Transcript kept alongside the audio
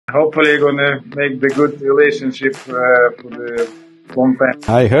Hopefully gonna make the good relationship for the long time.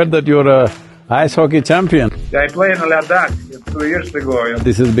 I heard that you're a ice hockey champion. I played in Ladakh 2 years ago.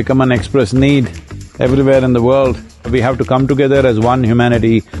 This has become an express need everywhere in the world. We have to come together as one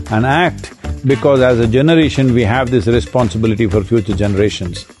humanity and act, because as a generation we have this responsibility for future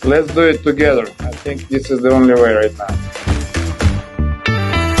generations. Let's do it together. I think this is the only way right now.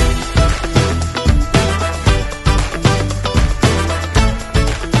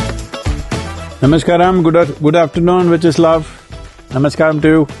 Namaskaram, good afternoon, Viacheslav. Namaskaram to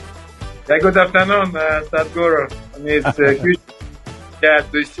you. Yeah, good afternoon, Sadhguru. I mean, it's a huge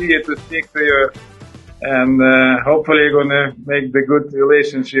to see you, to speak to you, and hopefully gonna make the good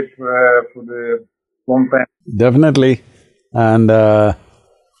relationship for the long time. Definitely. And I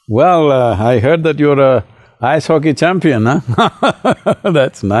heard that you're a ice hockey champion, huh?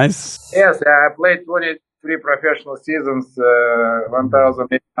 That's nice. Yes, I played 23 professional seasons,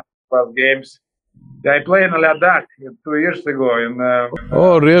 1,800 plus games. I played in Ladakh 2 years ago in…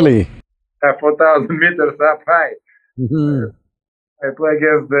 Oh, really? 4,000 meters up high. I play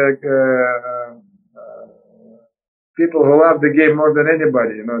against the people who love the game more than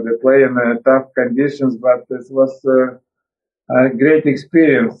anybody. You know, they play in tough conditions, but this was a great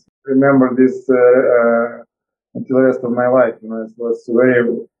experience. Remember this until the rest of my life. You know, it was very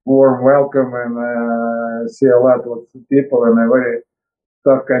warm welcome, and I see a lot of people in a very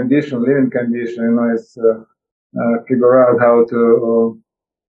tough condition, living condition. You know, it's figure out how to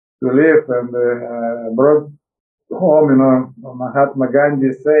live, and brought home, you know, Mahatma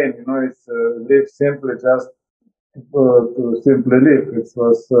Gandhi saying, you know, it's live simply, just to simply live. It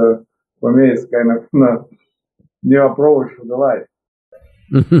was for me, it's kind of new approach for the life.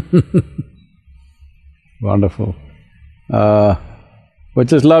 Wonderful.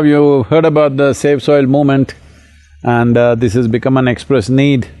 Viacheslav, you heard about the Save Soil movement, and this has become an express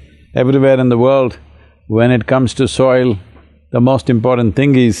need everywhere in the world. When it comes to soil, the most important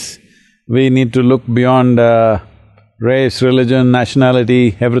thing is we need to look beyond race, religion,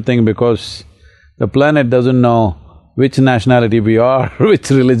 nationality, everything, because the planet doesn't know which nationality we are, which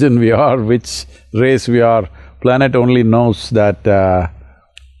religion we are, which race we are. Planet only knows that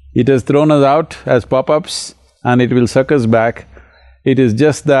it has thrown us out as pop-ups and it will suck us back. It is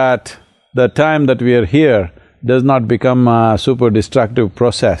just that the time that we are here does not become a super destructive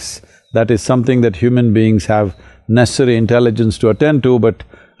process. That is something that human beings have necessary intelligence to attend to, but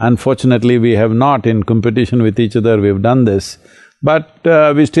unfortunately we have not. In competition with each other we've done this. But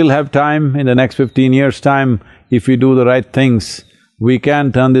we still have time. In the next 15 years' time, if we do the right things, we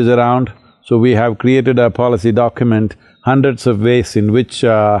can turn this around. So we have created a policy document, hundreds of ways in which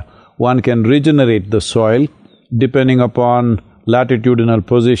one can regenerate the soil depending upon latitudinal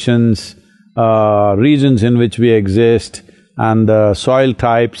positions, regions in which we exist, and the soil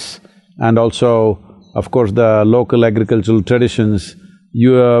types, and also, of course, the local agricultural traditions.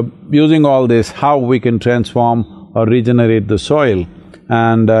 Using all this, how we can transform or regenerate the soil.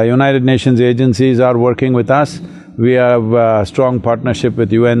 And United Nations agencies are working with us. We have a strong partnership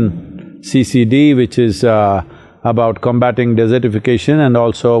with UNCCD, which is about combating desertification, and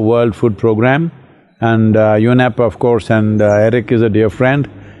also World Food Program. And UNEP, of course, and Eric is a dear friend.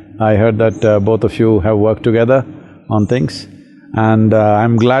 I heard that both of you have worked together on things. And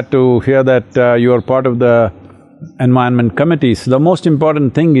I'm glad to hear that you are part of the environment committees. The most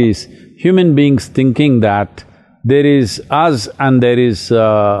important thing is human beings thinking that there is us and there is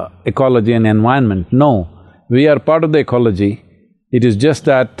ecology and environment. No, we are part of the ecology. It is just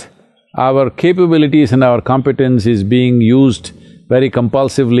that our capabilities and our competence is being used very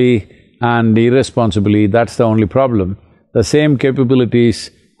compulsively and irresponsibly. That's the only problem. The same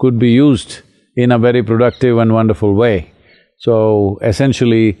capabilities could be used in a very productive and wonderful way. So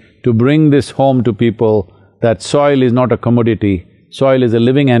essentially, to bring this home to people, that soil is not a commodity, soil is a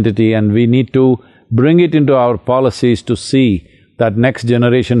living entity, and we need to bring it into our policies to see that next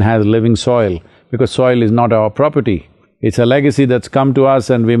generation has living soil, because soil is not our property. It's a legacy that's come to us,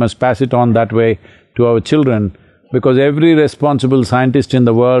 and we must pass it on that way to our children, because every responsible scientist in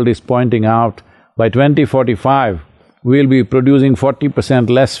the world is pointing out by 2045, we'll be producing 40%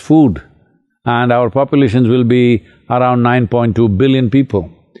 less food, and our populations will be around 9.2 billion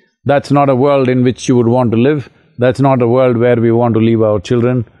people. That's not a world in which you would want to live, that's not a world where we want to leave our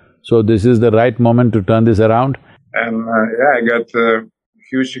children. So this is the right moment to turn this around. And yeah, I got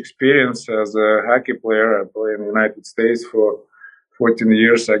huge experience as a hockey player. I played in the United States for 14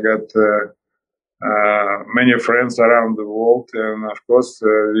 years. I got many friends around the world, and of course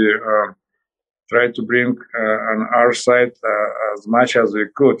we try to bring on our side as much as we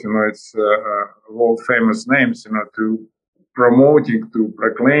could. You know, it's world famous names, you know, to promoting, to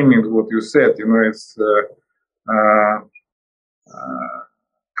proclaiming what you said, it's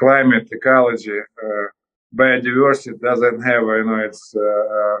climate, ecology, biodiversity doesn't have, its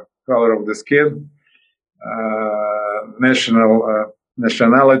color of the skin,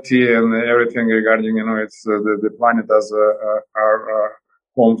 nationality, and everything regarding, it's the planet as our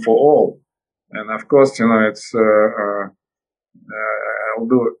home for all. And of course, it's I'll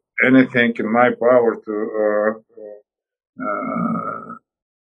do anything in my power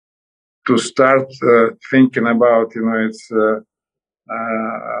to start thinking about, its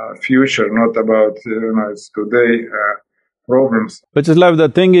future, not about, its today problems. Viacheslav, the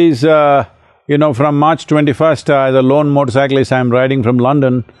thing is, from March 21st, as a lone motorcyclist, I'm riding from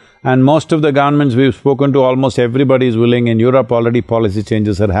London, and most of the governments we've spoken to, almost everybody is willing. In Europe, already policy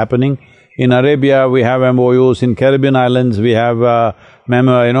changes are happening. In Arabia, we have MOUs. In Caribbean islands, we have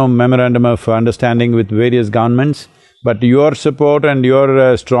memorandum of understanding with various governments. But your support and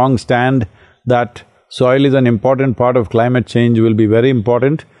your strong stand that soil is an important part of climate change will be very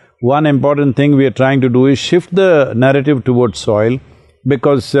important. One important thing we are trying to do is shift the narrative towards soil,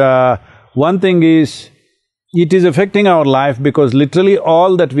 because one thing is, it is affecting our life, because literally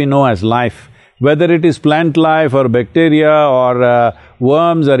all that we know as life, whether it is plant life or bacteria or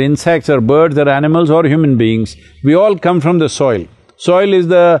worms or insects or birds or animals or human beings, we all come from the soil. Soil is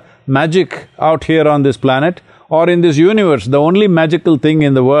the magic out here on this planet or in this universe. The only magical thing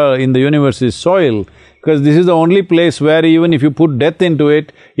in the world, in the universe, is soil, because this is the only place where even if you put death into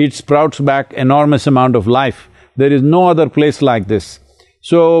it, it sprouts back enormous amount of life. There is no other place like this.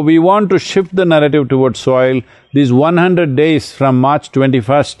 So, we want to shift the narrative towards soil. These 100 days from March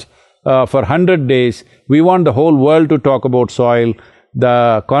 21st, for 100 days, we want the whole world to talk about soil.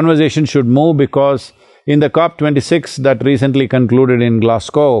 The conversation should move, because in the COP26 that recently concluded in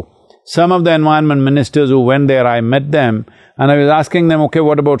Glasgow, some of the environment ministers who went there, I met them and I was asking them, okay,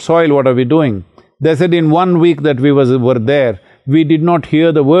 what about soil, what are we doing? They said in 1 week that we were there, we did not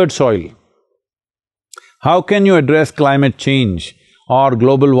hear the word soil. How can you address climate change or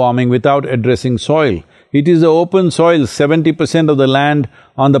global warming without addressing soil? It is the open soil. 70% of the land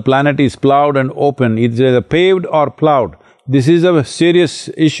on the planet is plowed and open. It's either paved or plowed. This is a serious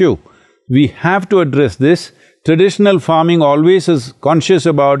issue. We have to address this. Traditional farming always is conscious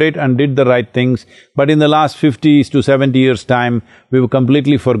about it and did the right things, but in the last 50 to 70 years' time, we've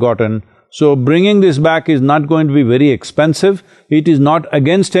completely forgotten. So bringing this back is not going to be very expensive. It is not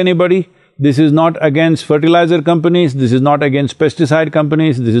against anybody. This is not against fertilizer companies, this is not against pesticide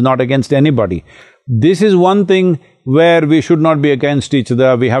companies, this is not against anybody. This is one thing where we should not be against each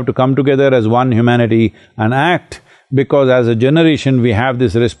other. We have to come together as one humanity and act, because as a generation we have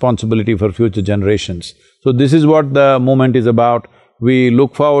this responsibility for future generations. So this is what the movement is about. We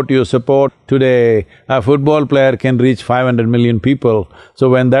look forward to your support. Today, a football player can reach 500 million people. So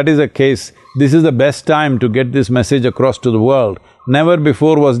when that is the case, this is the best time to get this message across to the world. Never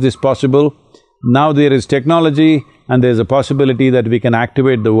before was this possible. Now there is technology and there's a possibility that we can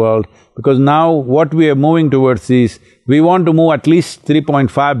activate the world, because now what we are moving towards is, we want to move at least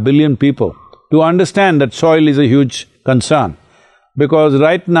 3.5 billion people to understand that soil is a huge concern. Because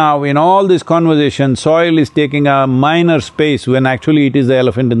right now, in all this conversation, soil is taking a minor space when actually it is the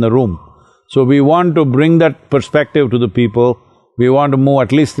elephant in the room. So we want to bring that perspective to the people. We want to move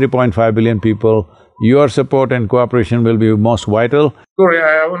at least 3.5 billion people. Your support and cooperation will be most vital. Sorry,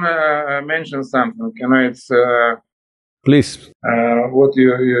 I wanna mention something. It's… Please. What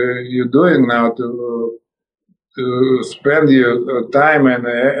you're doing now to spend your time and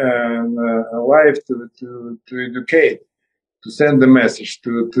life to educate, to send the message,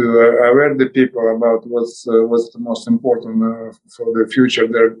 to aware the people about what's the most important for the future,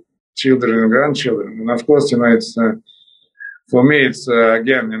 their children and grandchildren. And of course, it's for me, it's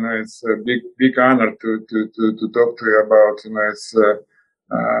again, it's a big honor to talk to you about, it's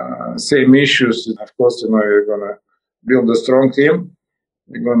same issues. And of course, you're gonna build a strong team.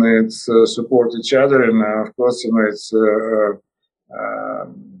 We're gonna support each other, and of course, it's we're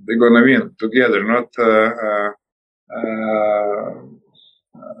gonna win together, not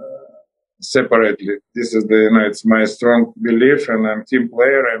separately. This is it's my strong belief, and I'm a team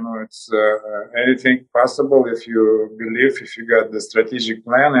player. I know it's anything possible if you believe, if you got the strategic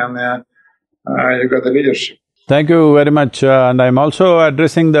plan, and you got the leadership. Thank you very much. And I'm also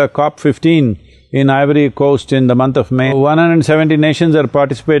addressing the COP15 in Ivory Coast in the month of May. 170 nations are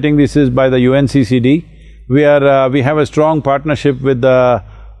participating. This is by the UNCCD. We have a strong partnership with the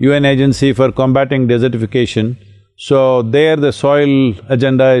UN Agency for Combating Desertification. So there the soil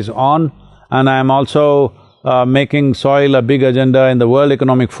agenda is on, and I am also making soil a big agenda in the World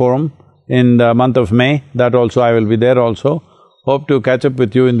Economic Forum. in the month of May, that also I will be there also. Hope to catch up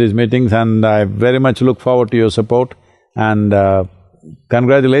with you in these meetings, and I very much look forward to your support. And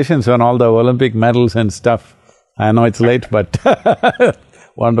congratulations on all the Olympic medals and stuff. I know it's late, but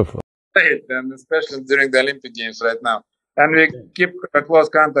wonderful. Late, and especially during the Olympic Games right now. And we keep a close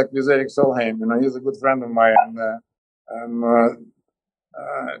contact with Eric Solheim. He's a good friend of mine, and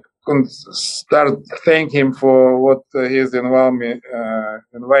couldn't start thank him for what he's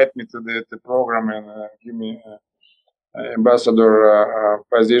invite me to the program and give me ambassador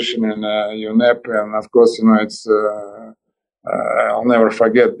position in UNEP, and of course, it's I'll never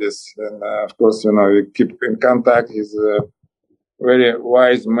forget this. And of course, we keep in contact. He's a very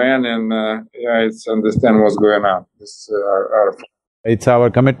wise man, and it's understand what's going on. It's our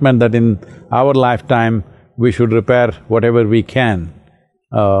commitment that in our lifetime we should repair whatever we can,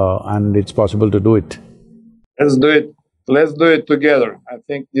 and it's possible to do it. Let's do it. Let's do it together. I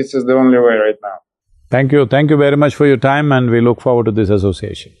think this is the only way right now. Thank you very much for your time, and we look forward to this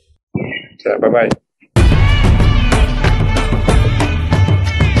association. Okay, bye-bye.